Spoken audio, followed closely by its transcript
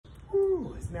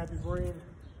Matthew Green.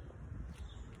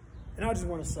 And I just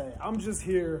want to say, I'm just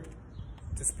here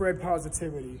to spread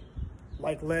positivity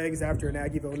like legs after an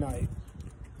Aggieville night.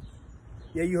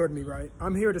 Yeah, you heard me right.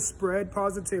 I'm here to spread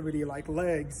positivity like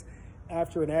legs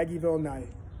after an Aggieville night,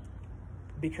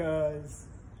 because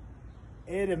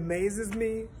it amazes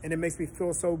me and it makes me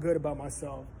feel so good about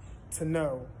myself to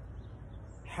know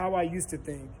how I used to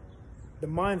think, the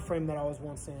mind frame that I was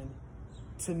once in,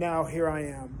 to now here I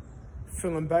am,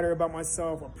 feeling better about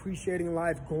myself, appreciating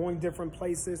life, going different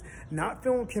places, not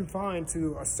feeling confined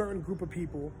to a certain group of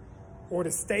people, or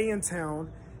to stay in town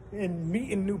and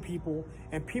meeting new people,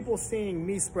 and people seeing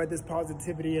me spread this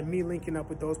positivity and me linking up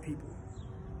with those people.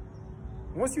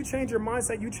 Once you change your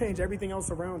mindset, you change everything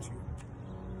else around you.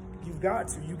 You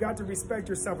got to respect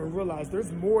yourself and realize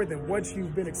there's more than what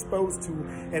you've been exposed to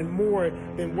and more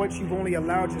than what you've only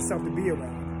allowed yourself to be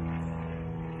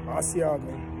around.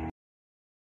 Asiago.